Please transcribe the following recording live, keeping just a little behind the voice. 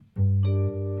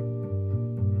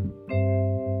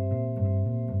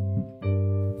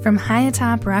From high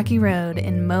atop Rocky Road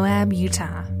in Moab,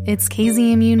 Utah, it's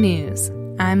KZMU News.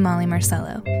 I'm Molly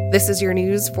Marcello. This is your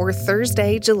news for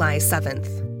Thursday, July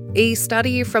 7th. A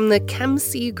study from the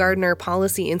Kempsey Gardner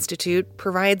Policy Institute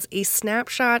provides a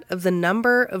snapshot of the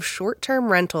number of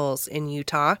short-term rentals in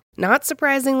Utah. Not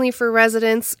surprisingly for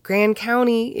residents, Grand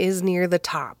County is near the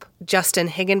top. Justin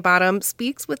Higginbottom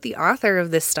speaks with the author of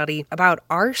this study about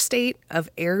our state of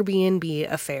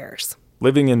Airbnb affairs.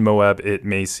 Living in Moab, it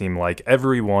may seem like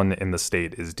everyone in the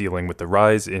state is dealing with the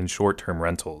rise in short-term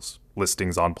rentals,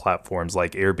 listings on platforms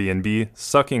like Airbnb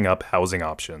sucking up housing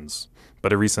options.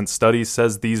 But a recent study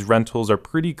says these rentals are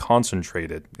pretty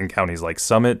concentrated in counties like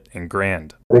Summit and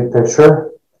Grand. Big picture,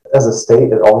 as a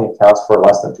state, it only accounts for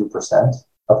less than 2%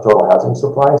 of total housing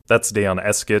supply. That's Dayon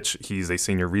Eskich. He's a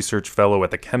senior research fellow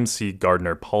at the Kempsey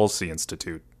Gardner Policy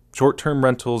Institute. Short-term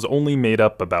rentals only made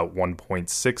up about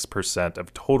 1.6%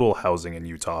 of total housing in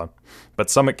Utah, but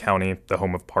Summit County, the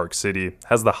home of Park City,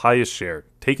 has the highest share,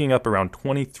 taking up around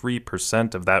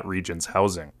 23% of that region's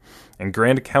housing. And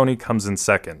Grand County comes in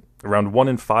second. Around 1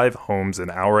 in 5 homes in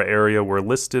our area were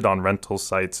listed on rental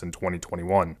sites in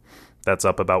 2021. That's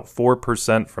up about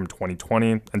 4% from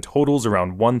 2020 and totals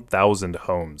around 1,000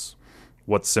 homes.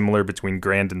 What's similar between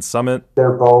Grand and Summit?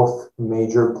 They're both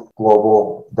major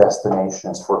global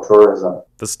destinations for tourism.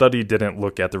 The study didn't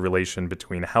look at the relation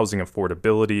between housing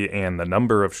affordability and the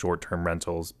number of short-term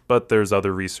rentals, but there's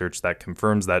other research that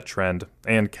confirms that trend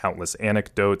and countless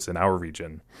anecdotes in our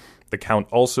region. The count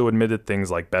also admitted things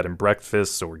like bed and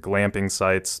breakfasts or glamping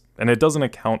sites, and it doesn't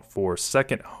account for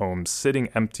second homes sitting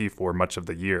empty for much of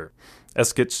the year.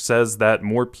 Eskich says that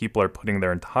more people are putting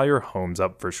their entire homes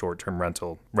up for short-term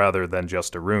rental rather than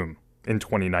just a room. In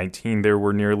 2019, there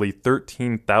were nearly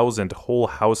 13,000 whole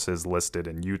houses listed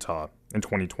in Utah. In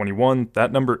 2021,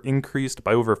 that number increased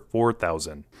by over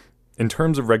 4,000. In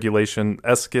terms of regulation,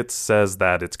 Eskich says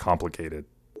that it's complicated.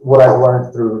 What I've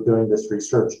learned through doing this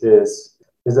research is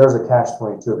there's a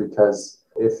catch-22 because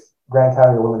if Grand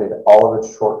County eliminated all of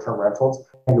its short-term rentals,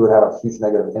 it would have a huge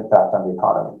negative impact on the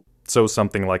economy. So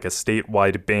something like a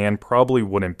statewide ban probably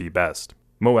wouldn't be best.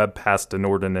 Moab passed an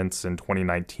ordinance in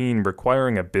 2019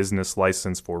 requiring a business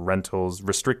license for rentals,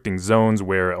 restricting zones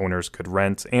where owners could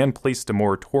rent, and placed a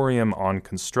moratorium on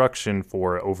construction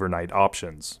for overnight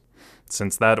options.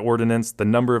 Since that ordinance, the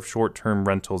number of short-term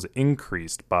rentals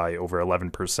increased by over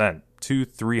 11% to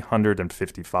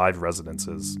 355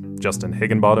 residences. Justin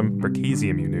Higginbottom for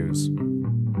KZMU News.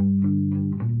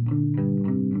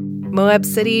 Moab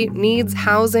City needs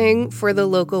housing for the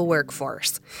local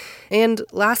workforce. And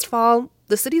last fall,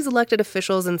 the city's elected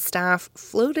officials and staff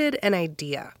floated an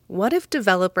idea. What if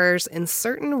developers in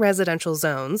certain residential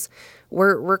zones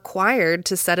were required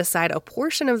to set aside a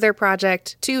portion of their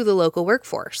project to the local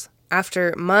workforce?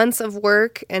 After months of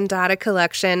work and data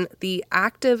collection, the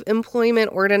active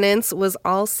employment ordinance was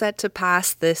all set to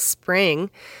pass this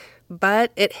spring,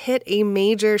 but it hit a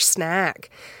major snag.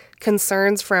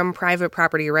 Concerns from private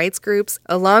property rights groups,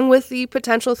 along with the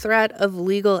potential threat of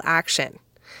legal action.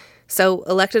 So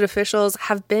elected officials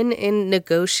have been in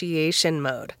negotiation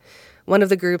mode. One of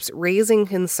the groups raising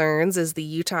concerns is the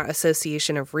Utah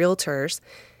Association of Realtors.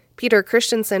 Peter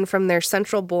Christensen from their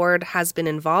central board has been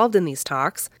involved in these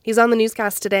talks. He's on the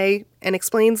newscast today and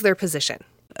explains their position.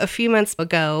 A few months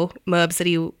ago, Moab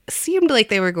City seemed like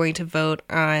they were going to vote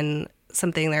on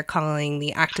something they're calling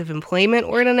the active employment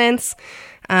ordinance.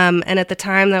 And at the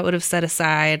time, that would have set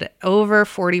aside over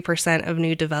 40% of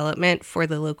new development for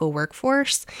the local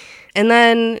workforce. And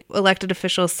then elected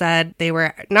officials said they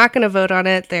were not going to vote on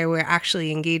it. They were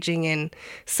actually engaging in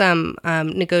some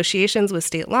negotiations with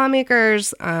state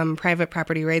lawmakers, private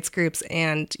property rights groups,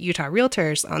 and Utah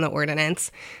Realtors on the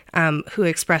ordinance, who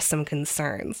expressed some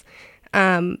concerns.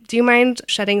 Do you mind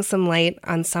shedding some light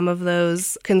on some of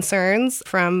those concerns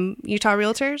from Utah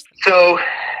Realtors? So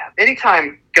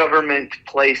anytime government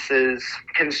places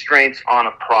constraints on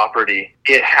a property,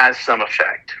 it has some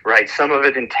effect, right? Some of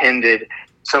it intended,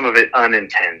 some of it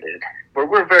unintended.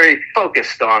 We're very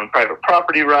focused on private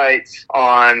property rights,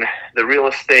 on the real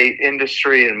estate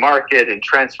industry and market and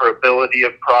transferability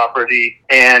of property.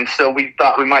 And so we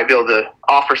thought we might be able to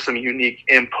offer some unique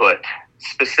input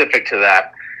specific to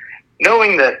that.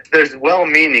 Knowing that there's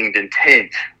well-meaning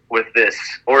intent with this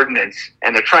ordinance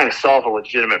and they're trying to solve a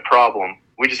legitimate problem,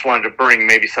 we just wanted to bring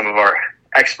maybe some of our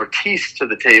expertise to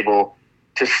the table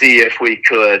to see if we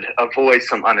could avoid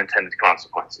some unintended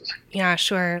consequences. Yeah,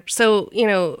 sure. So,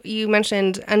 you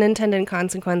mentioned unintended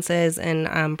consequences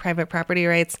and private property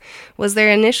rights. Was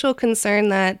there initial concern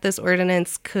that this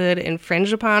ordinance could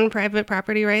infringe upon private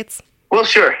property rights? Well,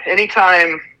 sure.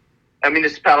 Anytime a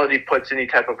municipality puts any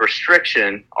type of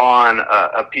restriction on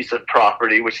a piece of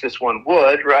property, which this one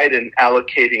would, right, and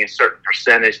allocating a certain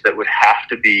percentage that would have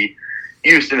to be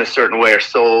used in a certain way or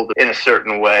sold in a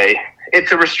certain way,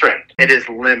 it's a restraint. It is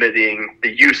limiting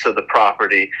the use of the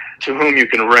property, to whom you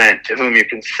can rent, to whom you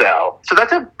can sell. So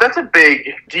that's a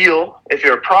big deal if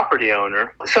you're a property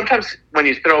owner. Sometimes when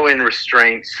you throw in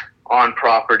restraints on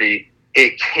property,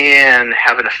 it can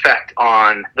have an effect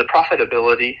on the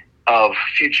profitability of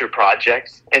future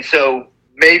projects. And so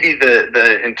maybe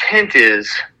the intent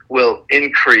is we'll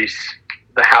increase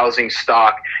the housing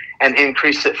stock and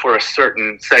increase it for a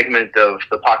certain segment of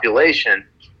the population.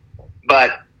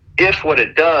 But if what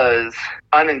it does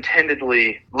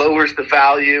unintendedly lowers the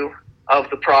value of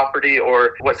the property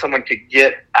or what someone could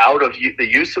get out of the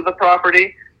use of the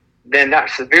property, then that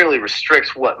severely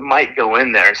restricts what might go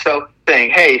in there. So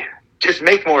saying, hey, just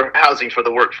make more housing for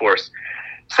the workforce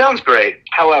sounds great.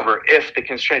 However, if the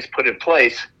constraints put in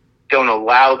place don't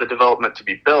allow the development to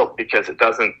be built because it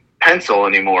doesn't pencil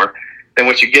anymore, then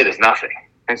what you get is nothing.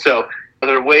 And so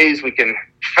there are ways we can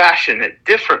fashion it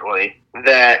differently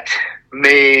that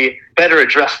may better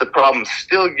address the problem,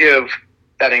 still give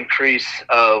that increase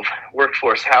of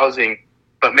workforce housing,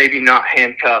 but maybe not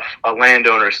handcuff a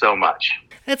landowner so much.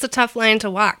 It's a tough line to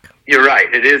walk. You're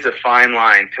right. It is a fine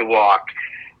line to walk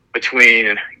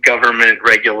between government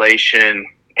regulation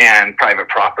and private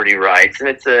property rights. And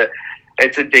it's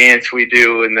a dance we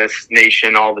do in this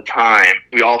nation all the time.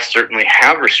 We all certainly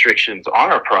have restrictions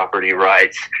on our property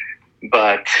rights,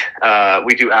 but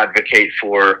we do advocate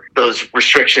for those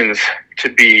restrictions to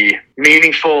be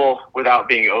meaningful without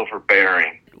being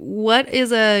overbearing. What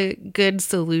is a good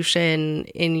solution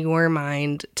in your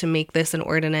mind to make this an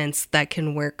ordinance that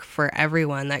can work for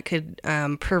everyone, that could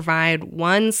provide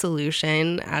one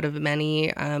solution out of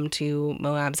many to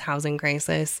Moab's housing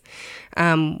crisis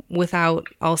without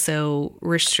also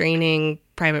restraining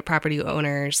private property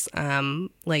owners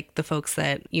like the folks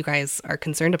that you guys are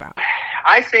concerned about?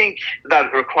 I think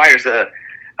that requires a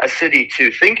city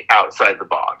to think outside the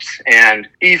box and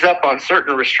ease up on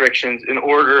certain restrictions in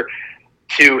order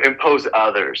to impose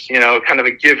others, kind of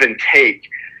a give and take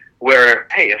where,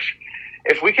 hey,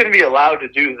 if we can be allowed to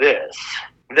do this,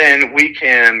 then we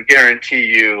can guarantee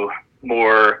you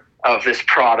more of this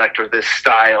product or this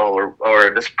style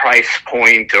or this price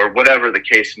point or whatever the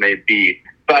case may be.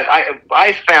 But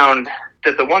I found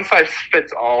that the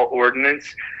one-size-fits-all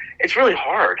ordinance, it's really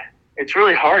hard. It's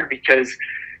really hard because,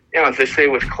 as they say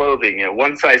with clothing,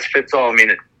 one size fits all.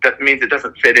 That means it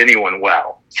doesn't fit anyone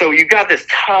well. So you've got this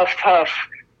tough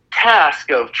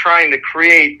task of trying to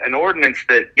create an ordinance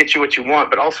that gets you what you want,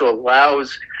 but also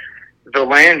allows the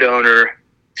landowner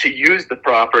to use the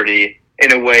property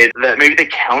in a way that maybe they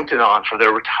counted on for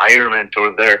their retirement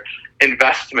or their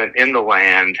investment in the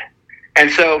land.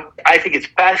 And so I think it's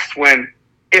best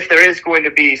if there is going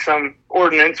to be some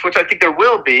ordinance, which I think there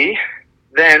will be,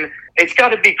 then it's got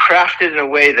to be crafted in a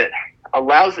way that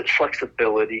allows it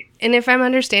flexibility. And if I'm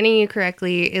understanding you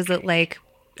correctly, is it like,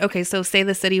 okay, so say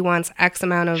the city wants X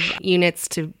amount of units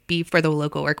to be for the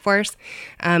local workforce.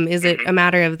 Is it a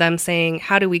matter of them saying,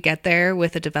 how do we get there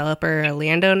with a developer or a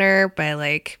landowner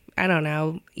by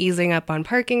easing up on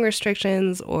parking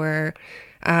restrictions or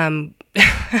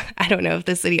I don't know if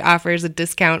the city offers a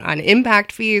discount on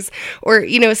impact fees or,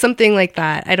 something like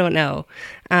that. I don't know.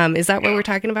 Is that what we're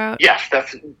talking about? Yes,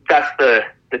 that's the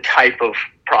type of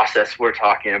process we're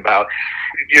talking about.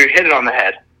 You hit it on the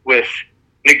head with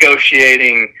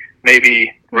negotiating,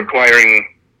 maybe requiring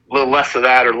a little less of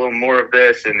that or a little more of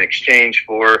this in exchange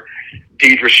for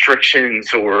deed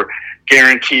restrictions or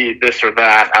guaranteed this or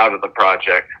that out of the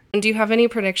project. Do you have any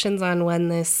predictions on when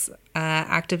this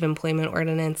active employment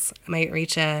ordinance might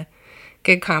reach a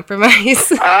good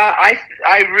compromise? I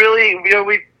really,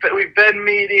 we've been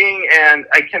meeting, and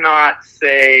I cannot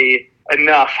say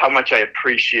enough how much I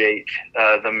appreciate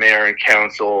the mayor and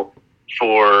council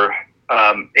for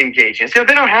engaging us. They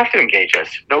don't have to engage us.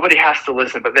 Nobody has to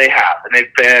listen, but they have, and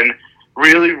they've been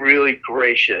really, really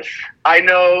gracious. I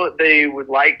know they would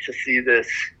like to see this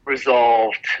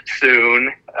resolved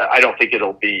soon. I don't think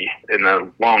it'll be in the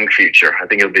long future. I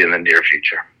think it'll be in the near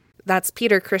future. That's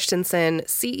Peter Christensen,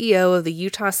 CEO of the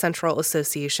Utah Central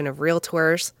Association of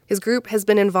Realtors. His group has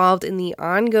been involved in the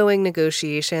ongoing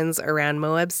negotiations around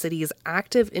Moab City's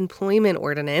active employment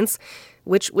ordinance,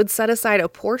 which would set aside a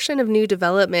portion of new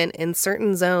development in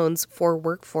certain zones for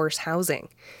workforce housing.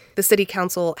 The City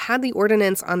Council had the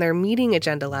ordinance on their meeting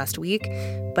agenda last week,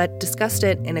 but discussed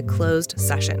it in a closed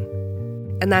session.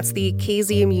 And that's the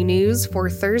KZMU News for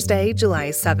Thursday, July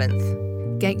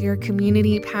 7th. Get your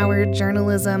community-powered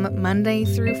journalism Monday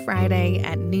through Friday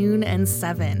at noon and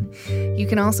 7. You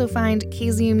can also find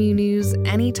KZMU News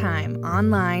anytime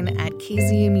online at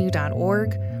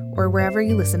kzmu.org or wherever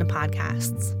you listen to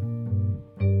podcasts.